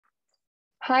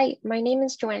Hi, my name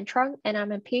is Joanne Truong, and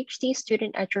I'm a PhD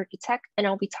student at Georgia Tech, and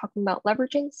I'll be talking about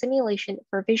leveraging simulation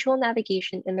for visual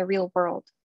navigation in the real world.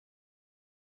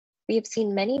 We have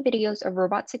seen many videos of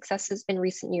robot successes in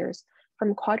recent years,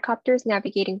 from quadcopters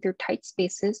navigating through tight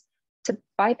spaces to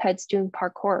bipeds doing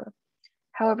parkour.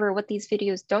 However, what these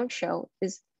videos don't show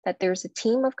is that there's a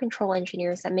team of control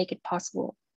engineers that make it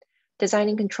possible.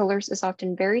 Designing controllers is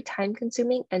often very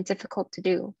time-consuming and difficult to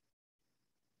do.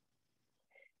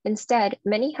 Instead,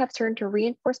 many have turned to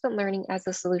reinforcement learning as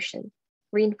a solution.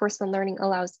 Reinforcement learning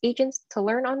allows agents to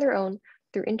learn on their own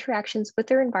through interactions with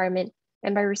their environment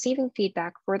and by receiving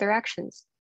feedback for their actions.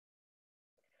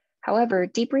 However,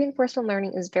 deep reinforcement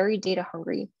learning is very data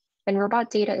hungry, and robot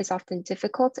data is often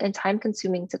difficult and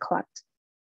time-consuming to collect.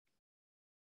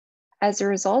 As a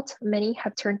result, many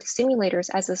have turned to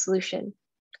simulators as a solution.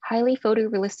 Highly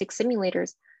photorealistic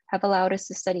simulators have allowed us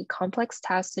to study complex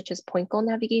tasks such as point goal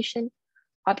navigation,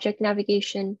 object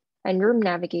navigation, and room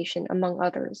navigation, among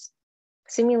others.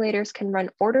 Simulators can run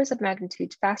orders of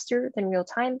magnitude faster than real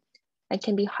time and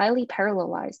can be highly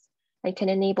parallelized and can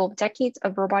enable decades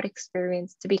of robot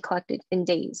experience to be collected in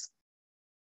days.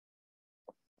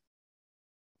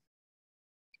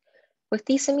 With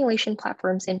these simulation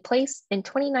platforms in place, in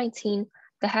 2019,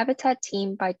 the Habitat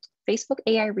team by Facebook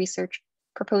AI Research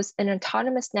proposed an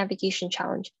autonomous navigation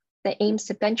challenge that aims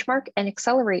to benchmark and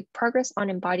accelerate progress on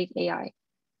embodied AI.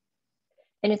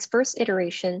 In its first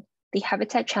iteration, the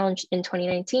Habitat Challenge in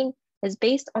 2019 is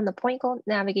based on the point goal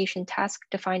navigation task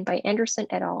defined by Anderson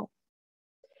et al.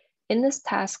 In this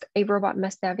task, a robot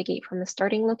must navigate from a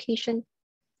starting location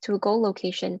to a goal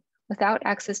location without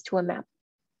access to a map.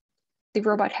 The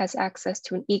robot has access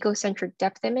to an egocentric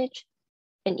depth image,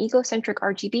 an egocentric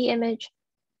RGB image,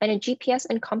 and a GPS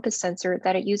and compass sensor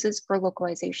that it uses for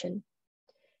localization.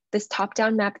 This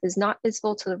top-down map is not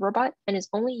visible to the robot and is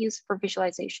only used for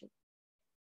visualization.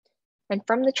 And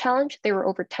from the challenge, there were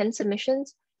over 10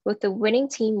 submissions, with the winning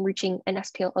team reaching an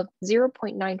SPL of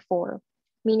 0.94,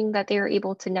 meaning that they are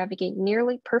able to navigate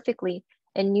nearly perfectly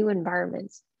in new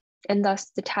environments, and thus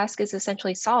the task is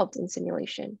essentially solved in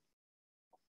simulation.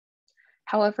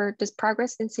 However, does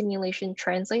progress in simulation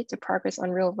translate to progress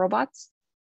on real robots?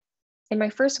 In my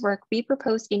first work, we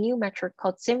proposed a new metric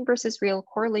called Sim versus Real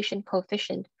Correlation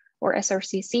Coefficient, or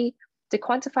SRCC, to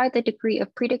quantify the degree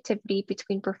of predictivity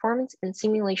between performance in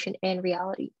simulation and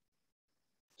reality.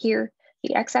 Here,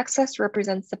 the x-axis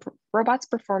represents the robot's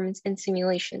performance in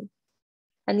simulation,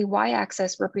 and the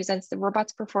y-axis represents the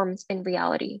robot's performance in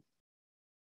reality.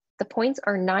 The points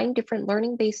are 9 different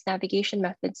learning-based navigation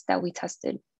methods that we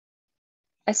tested.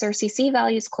 SRCC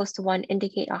values close to 1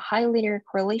 indicate a high linear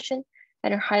correlation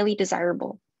and are highly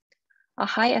desirable. A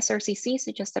high SRCC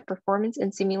suggests that performance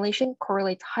in simulation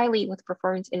correlates highly with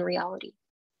performance in reality.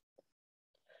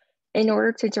 In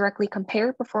order to directly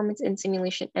compare performance in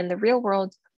simulation and the real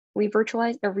world, we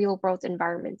virtualize a real-world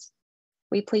environment.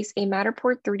 We place a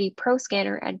Matterport 3D Pro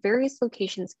scanner at various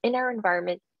locations in our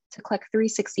environment to collect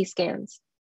 360 scans.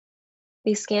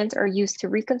 These scans are used to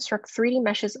reconstruct 3D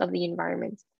meshes of the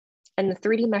environment, and the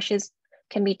 3D meshes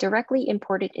can be directly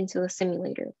imported into the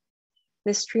simulator.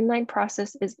 This streamlined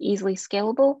process is easily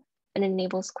scalable and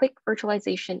enables quick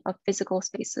virtualization of physical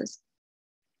spaces.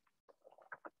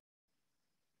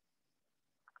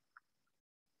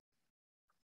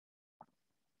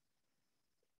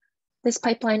 This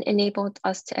pipeline enabled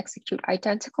us to execute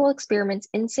identical experiments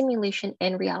in simulation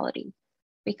and reality.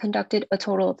 We conducted a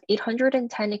total of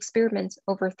 810 experiments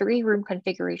over 3 room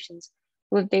configurations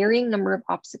with a varying number of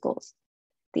obstacles.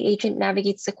 The agent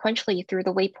navigates sequentially through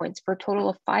the waypoints for a total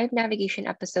of 5 navigation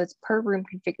episodes per room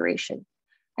configuration,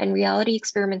 and reality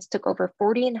experiments took over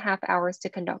 40.5 hours to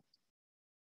conduct.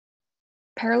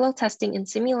 Parallel testing in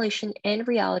simulation and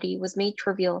reality was made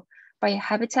trivial by a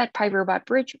Habitat PyRobot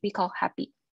bridge we call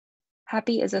Happy.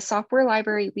 Happy is a software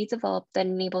library we developed that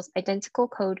enables identical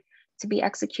code to be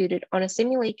executed on a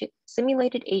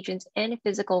simulated agent and a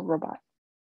physical robot.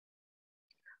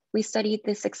 We studied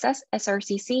the success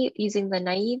SRCC using the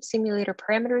naive simulator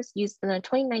parameters used in the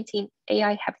 2019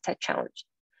 AI Habitat Challenge.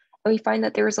 And we find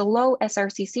that there is a low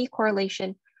SRCC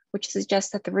correlation, which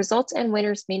suggests that the results and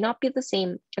winners may not be the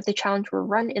same if the challenge were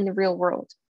run in the real world.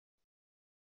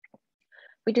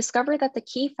 We discovered that the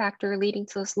key factor leading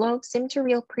to this low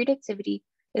sim-to-real predictivity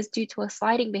is due to a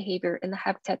sliding behavior in the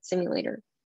Habitat simulator.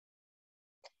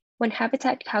 When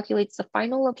Habitat calculates the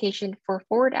final location for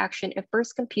forward action, it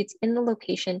first computes in the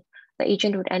location the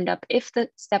agent would end up if the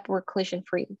step were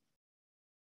collision-free.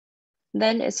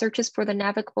 Then it searches for the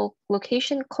navigable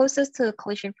location closest to the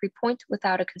collision-free point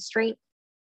without a constraint.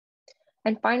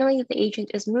 And finally, the agent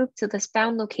is moved to this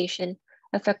bound location,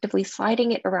 effectively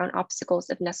sliding it around obstacles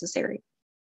if necessary.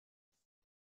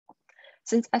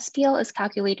 Since SPL is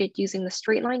calculated using the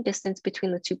straight line distance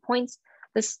between the 2 points,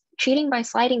 this cheating by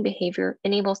sliding behavior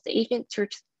enables the agent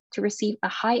to receive a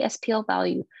high SPL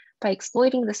value by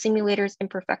exploiting the simulator's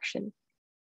imperfection.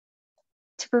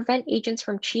 To prevent agents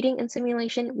from cheating in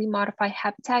simulation, we modify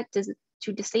habitat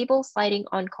to disable sliding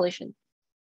on collision.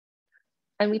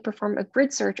 And we perform a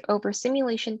grid search over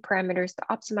simulation parameters to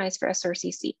optimize for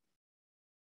SRCC.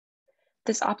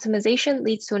 This optimization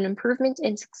leads to an improvement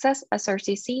in success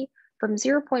SRCC from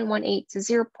 0.18 to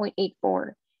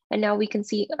 0.84. And now we can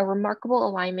see a remarkable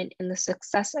alignment in the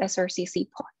success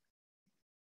SRCC plot.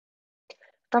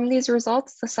 From these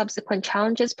results, the subsequent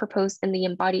challenges proposed in the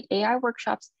embodied AI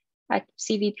workshops at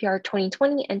CVPR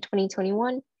 2020 and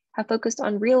 2021 have focused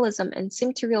on realism and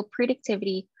sim-to-real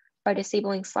predictivity by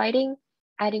disabling sliding,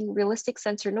 adding realistic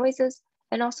sensor noises,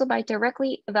 and also by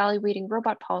directly evaluating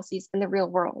robot policies in the real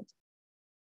world.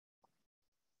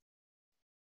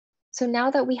 So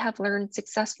now that we have learned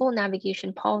successful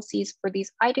navigation policies for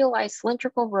these idealized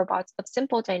cylindrical robots of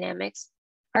simple dynamics,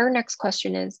 our next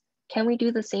question is, can we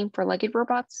do the same for legged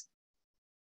robots?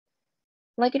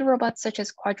 Legged robots such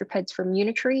as quadrupeds from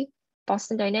Unitree,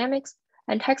 Boston Dynamics,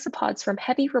 and hexapods from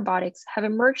Heavy Robotics have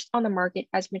emerged on the market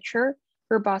as mature,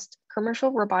 robust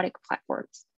commercial robotic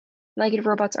platforms. Legged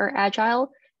robots are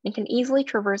agile and can easily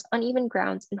traverse uneven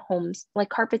grounds in homes like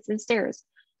carpets and stairs,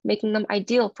 making them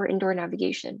ideal for indoor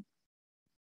navigation.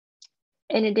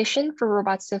 In addition, for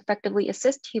robots to effectively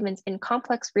assist humans in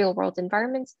complex real-world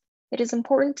environments, it is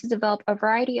important to develop a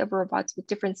variety of robots with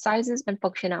different sizes and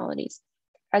functionalities,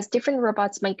 as different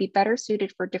robots might be better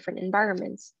suited for different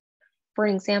environments. For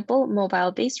example,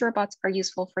 mobile-based robots are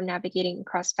useful for navigating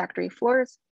across factory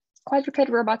floors, quadruped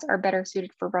robots are better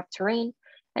suited for rough terrain,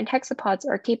 and hexapods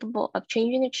are capable of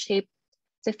changing its shape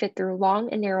to fit through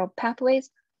long and narrow pathways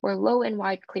or low and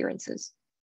wide clearances.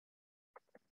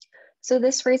 So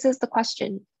this raises the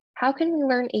question, how can we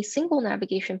learn a single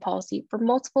navigation policy for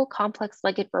multiple complex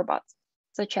legged robots,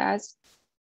 such as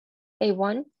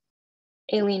A1,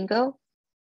 Alien Go,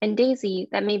 and Daisy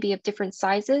that may be of different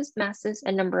sizes, masses,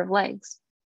 and number of legs?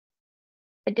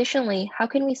 Additionally, how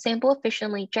can we sample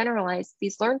efficiently generalize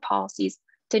these learned policies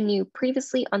to new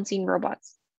previously unseen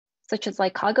robots, such as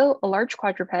Lycago, a large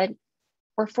quadruped,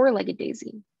 or four-legged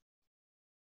Daisy?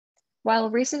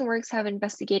 While recent works have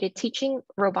investigated teaching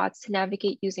robots to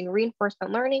navigate using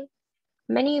reinforcement learning,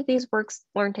 many of these works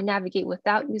learn to navigate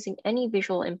without using any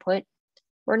visual input,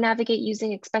 or navigate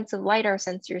using expensive LiDAR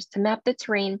sensors to map the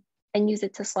terrain and use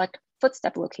it to select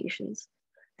footstep locations.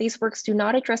 These works do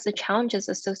not address the challenges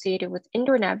associated with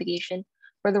indoor navigation,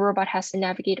 where the robot has to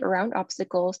navigate around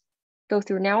obstacles, go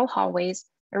through narrow hallways,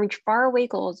 and reach faraway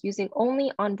goals using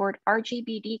only onboard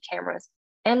RGBD cameras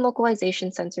and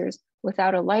localization sensors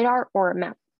without a LiDAR or a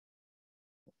map.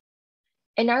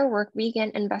 In our work, we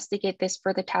again investigate this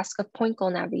for the task of point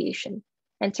goal navigation.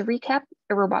 And to recap,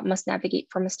 the robot must navigate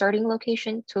from a starting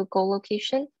location to a goal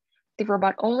location. The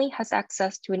robot only has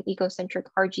access to an egocentric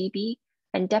RGB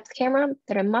and depth camera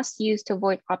that it must use to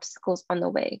avoid obstacles on the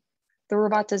way. The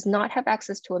robot does not have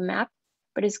access to a map,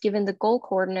 but is given the goal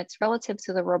coordinates relative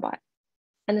to the robot.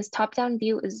 And this top-down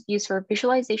view is used for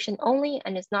visualization only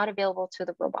and is not available to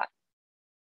the robot.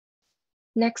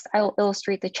 Next, I will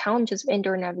illustrate the challenges of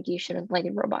indoor navigation of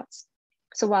legged robots.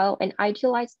 So while an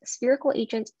idealized spherical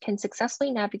agent can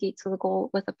successfully navigate to the goal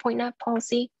with a point nav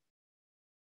policy,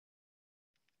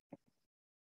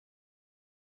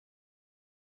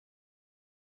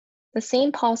 the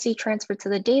same policy transferred to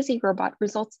the Daisy robot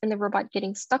results in the robot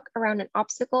getting stuck around an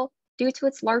obstacle due to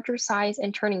its larger size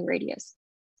and turning radius.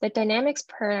 The dynamics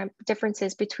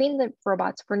differences between the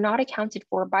robots were not accounted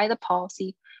for by the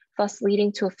policy, thus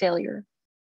leading to a failure.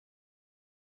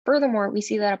 Furthermore, we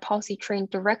see that a policy trained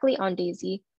directly on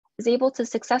Daisy is able to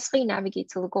successfully navigate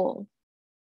to the goal.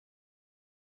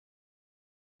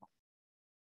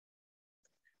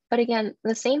 But again,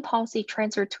 the same policy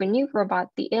transferred to a new robot,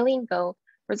 the Alien Go,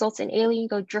 results in Alien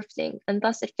Go drifting, and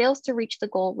thus it fails to reach the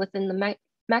goal within the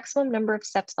maximum number of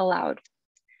steps allowed.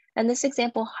 And this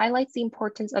example highlights the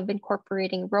importance of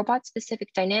incorporating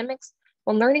robot-specific dynamics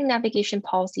when learning navigation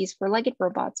policies for legged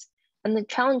robots, and the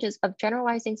challenges of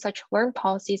generalizing such learned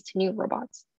policies to new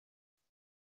robots.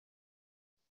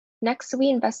 Next, we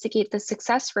investigate the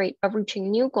success rate of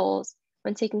reaching new goals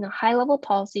when taking a high-level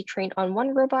policy trained on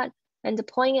one robot and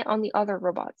deploying it on the other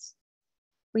robots.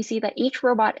 We see that each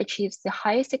robot achieves the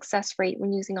highest success rate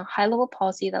when using a high-level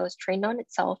policy that was trained on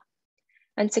itself,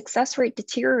 and success rate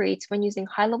deteriorates when using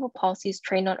high-level policies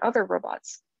trained on other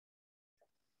robots.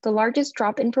 The largest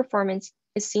drop in performance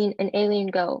is seen in Alien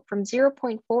Go, from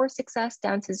 0.4 success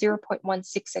down to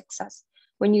 0.16 success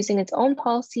when using its own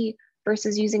policy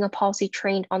versus using a policy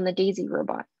trained on the Daisy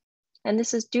robot. And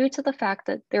this is due to the fact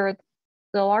that there are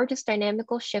the largest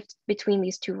dynamical shift between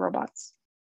these two robots.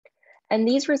 And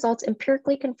these results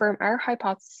empirically confirm our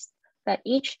hypothesis that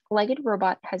each legged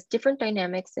robot has different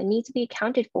dynamics that need to be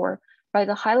accounted for by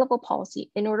the high-level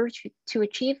policy in order to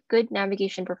achieve good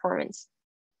navigation performance.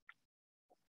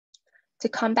 To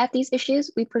combat these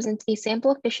issues, we present a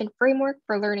sample-efficient framework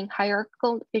for learning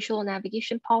hierarchical visual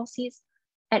navigation policies,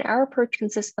 and our approach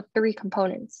consists of 3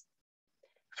 components.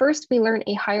 First, we learn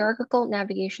a hierarchical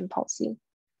navigation policy.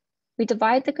 We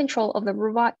divide the control of the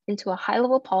robot into a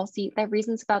high-level policy that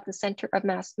reasons about the center of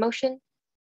mass motion,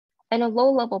 and a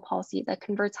low-level policy that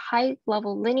converts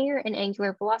high-level linear and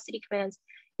angular velocity commands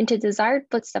into desired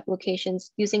footstep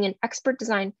locations using an expert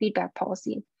design feedback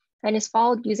policy, and is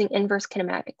followed using inverse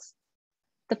kinematics.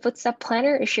 The footstep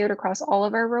planner is shared across all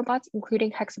of our robots,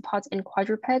 including hexapods and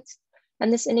quadrupeds,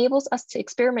 and this enables us to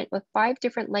experiment with 5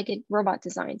 different legged robot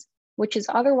designs, which is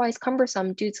otherwise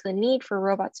cumbersome due to the need for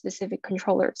robot-specific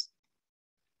controllers.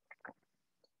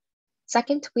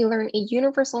 Second, we learn a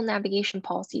universal navigation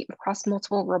policy across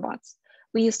multiple robots.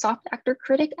 We use soft actor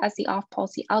critic as the off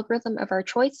policy algorithm of our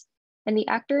choice, and the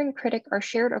actor and critic are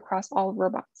shared across all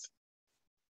robots.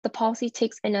 The policy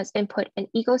takes in as input an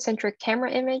egocentric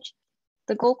camera image,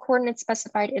 the goal coordinates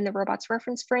specified in the robot's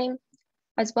reference frame,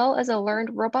 as well as a learned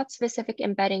robot-specific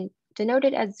embedding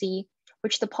denoted as Z,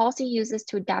 which the policy uses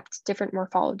to adapt to different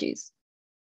morphologies.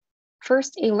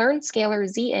 First, a learned scalar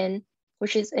Zin,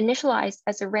 which is initialized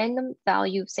as a random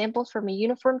value sampled from a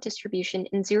uniform distribution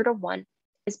in 0 to 1,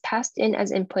 is passed in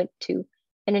as input to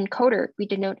an encoder we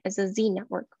denote as a Z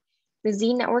network. The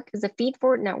Z network is a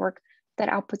feed-forward network that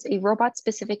outputs a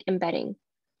robot-specific embedding.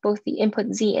 Both the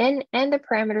input Zin and the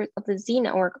parameters of the Z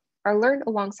network are learned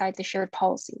alongside the shared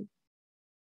policy.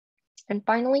 And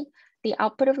finally, the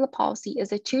output of the policy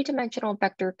is a 2-dimensional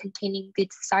vector containing the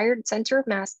desired center of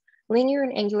mass, linear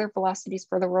and angular velocities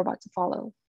for the robot to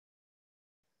follow.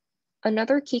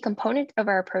 Another key component of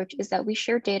our approach is that we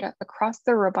share data across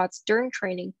the robots during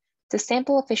training to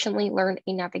sample efficiently learn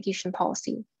a navigation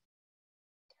policy.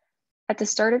 At the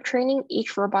start of training,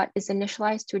 each robot is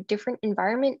initialized to a different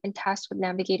environment and tasked with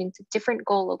navigating to different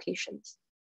goal locations.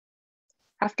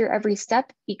 After every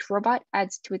step, each robot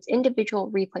adds to its individual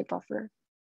replay buffer.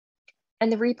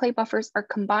 And the replay buffers are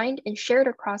combined and shared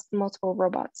across the multiple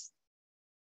robots.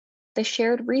 The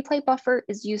shared replay buffer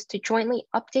is used to jointly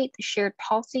update the shared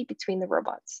policy between the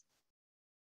robots.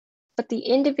 But the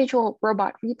individual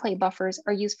robot replay buffers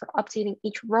are used for updating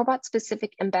each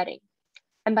robot-specific embedding.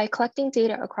 And by collecting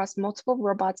data across multiple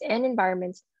robots and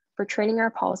environments for training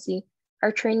our policy,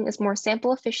 our training is more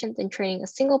sample efficient than training a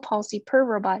single policy per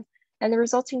robot, and the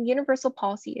resulting universal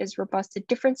policy is robust to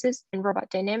differences in robot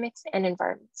dynamics and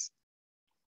environments.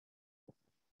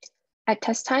 At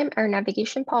test time, our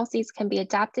navigation policies can be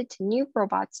adapted to new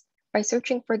robots by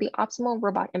searching for the optimal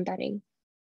robot embedding.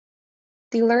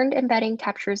 The learned embedding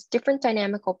captures different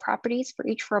dynamical properties for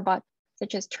each robot,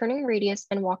 such as turning radius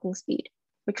and walking speed,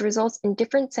 which results in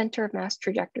different center of mass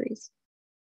trajectories.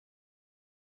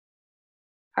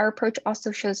 Our approach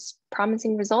also shows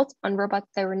promising results on robots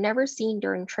that were never seen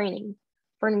during training.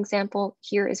 For an example,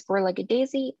 here is 4-legged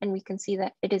Daisy, and we can see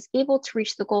that it is able to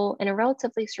reach the goal in a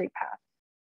relatively straight path.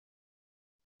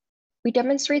 We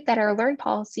demonstrate that our learned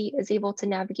policy is able to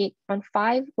navigate on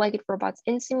 5-legged robots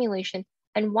in simulation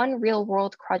and 1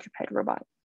 real-world quadruped robot.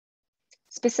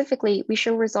 Specifically, we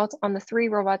show results on the 3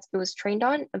 robots it was trained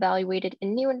on, evaluated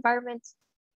in new environments,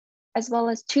 as well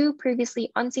as 2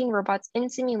 previously unseen robots in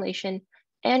simulation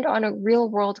and on a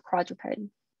real-world quadruped.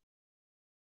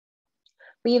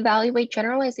 We evaluate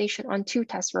generalization on 2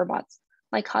 test robots,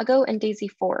 like Hago and Daisy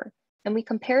 4, and we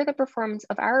compare the performance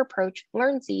of our approach,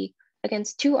 LearnZ,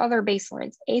 against 2 other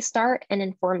baselines, A* and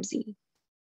InformZ.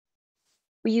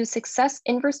 We use success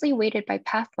inversely weighted by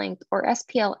path length, or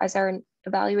SPL, as our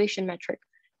evaluation metric,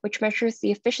 which measures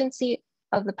the efficiency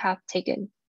of the path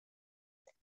taken.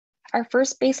 Our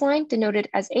first baseline, denoted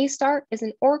as A*, is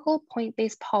an Oracle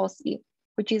point-based policy,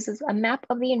 which uses a map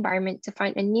of the environment to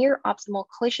find a near optimal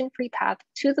collision-free path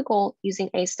to the goal using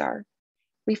A*.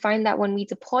 We find that when we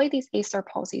deploy these A*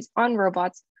 policies on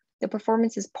robots, the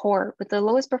performance is poor, with the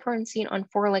lowest performance seen on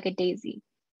 4-legged Daisy.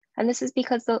 And this is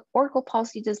because the Oracle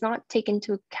policy does not take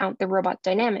into account the robot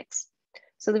dynamics.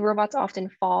 So the robots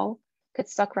often fall, get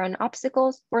stuck around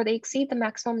obstacles, or they exceed the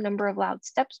maximum number of allowed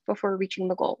steps before reaching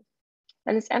the goal.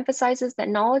 And this emphasizes that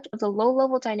knowledge of the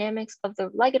low-level dynamics of the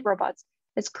legged robots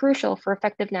is crucial for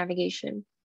effective navigation.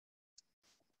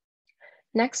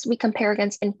 Next, we compare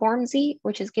against InformZ,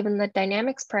 which is given the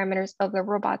dynamics parameters of the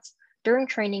robots during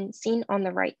training seen on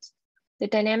the right. The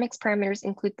dynamics parameters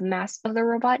include the mass of the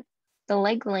robot, the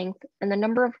leg length, and the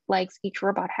number of legs each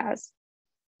robot has.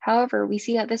 However, we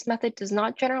see that this method does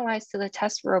not generalize to the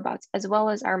test robots as well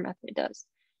as our method does.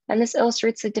 And this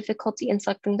illustrates the difficulty in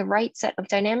selecting the right set of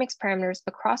dynamics parameters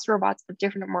across robots of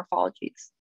different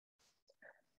morphologies.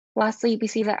 Lastly, we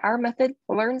see that our method,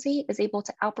 LearnZ, is able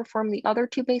to outperform the other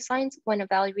two baselines when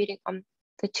evaluating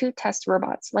the two test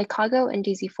robots, like Kago and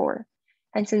Daisy4.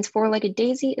 And since four-legged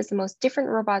Daisy is the most different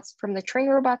robots from the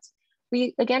trained robots,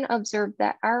 we again observe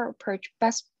that our approach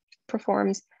best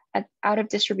performs at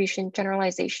out-of-distribution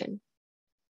generalization.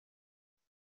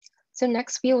 So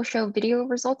next, we will show video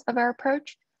results of our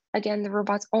approach. Again, the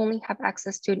robots only have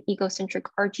access to an egocentric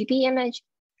RGB image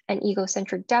and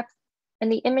egocentric depth, and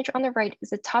the image on the right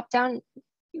is a top-down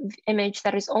image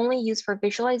that is only used for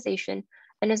visualization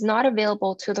and is not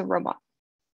available to the robot.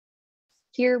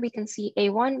 Here we can see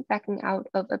A1 backing out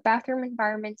of a bathroom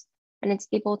environment, and it's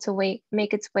able to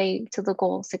make its way to the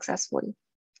goal successfully.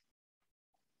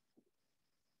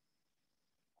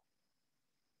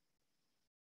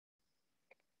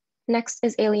 Next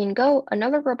is Alien Go,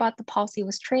 another robot the policy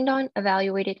was trained on,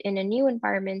 evaluated in a new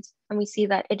environment, and we see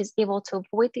that it is able to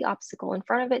avoid the obstacle in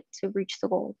front of it to reach the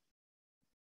goal.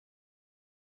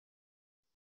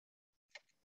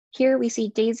 Here we see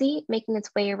Daisy making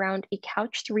its way around a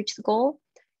couch to reach the goal.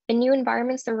 In new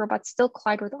environments, the robots still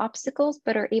collide with obstacles,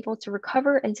 but are able to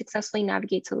recover and successfully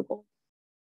navigate to the goal.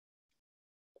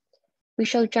 We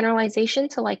show generalization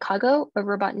to Kago, a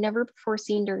robot never before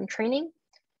seen during training,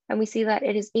 and we see that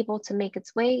it is able to make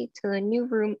its way to the new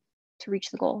room to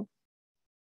reach the goal.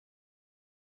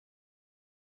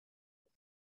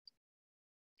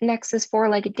 Next is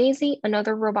four-legged Daisy,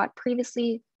 another robot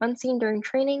previously unseen during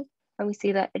training, and we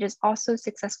see that it is also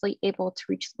successfully able to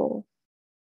reach the goal.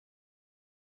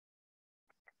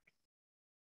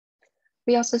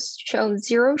 We also show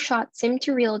zero-shot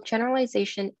sim-to-real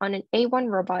generalization on an A1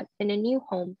 robot in a new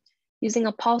home using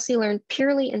a policy learned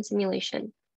purely in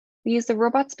simulation. We use the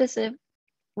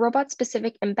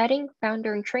robot-specific embedding found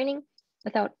during training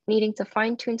without needing to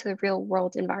fine-tune to the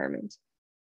real-world environment.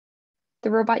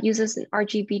 The robot uses an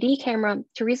RGBD camera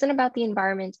to reason about the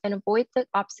environment and avoid the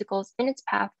obstacles in its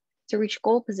path to reach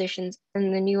goal positions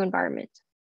in the new environment.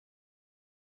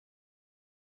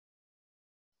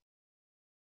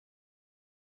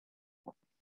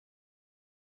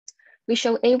 We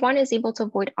show A1 is able to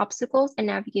avoid obstacles and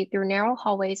navigate through narrow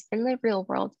hallways in the real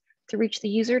world to reach the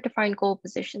user-defined goal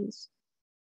positions.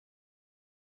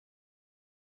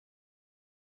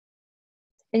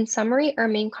 In summary, our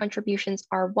main contributions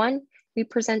are: 1, we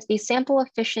present a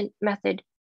sample-efficient method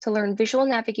to learn visual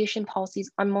navigation policies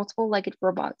on multiple-legged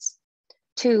robots.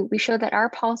 2, we show that our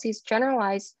policies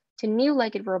generalize to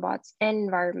new-legged robots and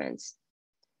environments.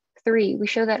 3, we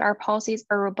show that our policies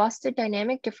are robust to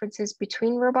dynamic differences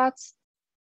between robots.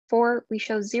 4, we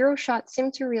show zero-shot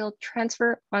sim-to-real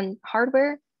transfer on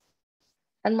hardware.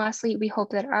 And lastly, we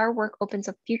hope that our work opens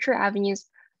up future avenues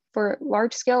for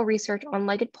large-scale research on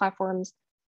legged platforms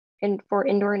and for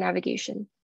indoor navigation.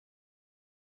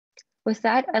 With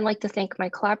that, I'd like to thank my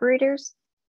collaborators,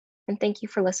 and thank you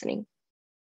for listening.